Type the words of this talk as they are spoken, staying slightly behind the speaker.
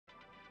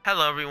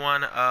Hello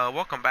everyone,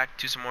 welcome back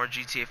to some more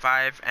GTA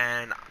 5,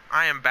 and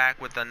I am back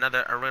with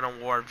another Arena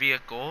War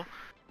vehicle.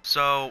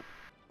 So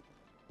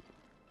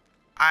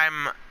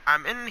I'm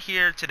in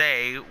here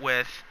today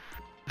with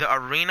the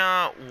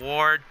Arena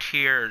War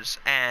tiers,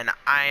 and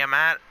I am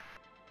at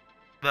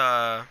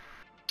the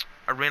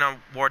Arena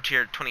War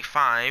tier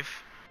 25.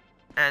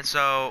 And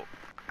so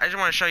I just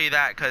want to show you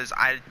that because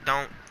I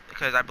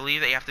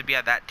believe that you have to be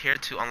at that tier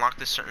to unlock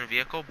this certain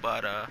vehicle.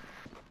 But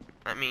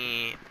let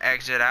me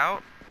exit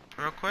out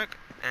real quick,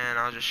 and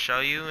I'll just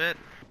show you it.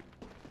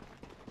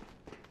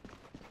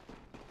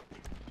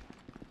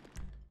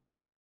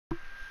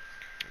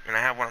 And I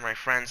have one of my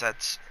friends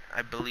that's,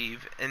 I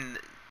believe, in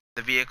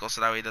the vehicle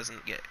so that way it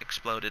doesn't get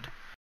exploded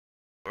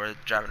or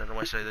driving it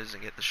away so it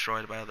doesn't get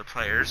destroyed by other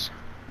players.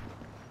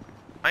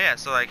 Oh yeah,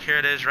 so like here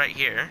it is right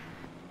here.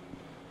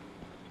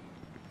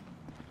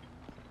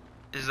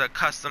 This is a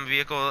custom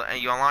vehicle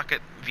and you unlock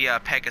it via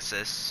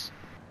Pegasus.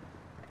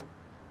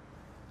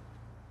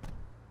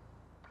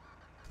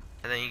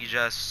 And then you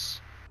just,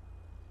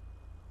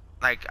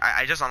 like,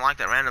 I just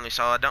unlocked it randomly,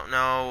 so I don't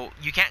know.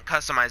 You can't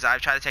customize it.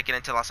 I've tried to take it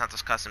into Los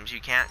Santos Customs.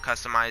 You can't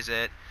customize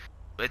it.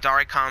 It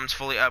already comes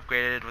fully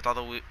upgraded with all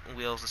the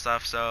wheels and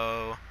stuff,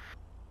 so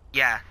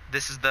yeah,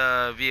 this is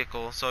the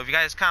vehicle. So if you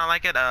guys kind of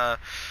like it,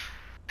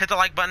 hit the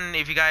like button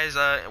if you guys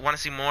want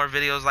to see more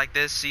videos like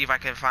this. See if I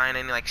can find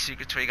any like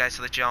secrets for you guys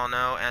to let you all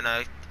know,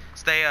 and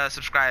stay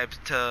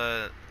subscribed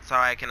to so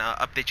I can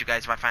update you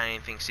guys if I find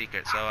anything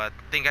secret. So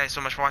thank you guys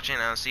so much for watching,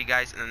 and I'll see you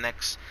guys in the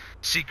next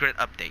secret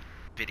update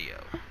video.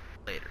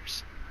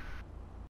 Laters.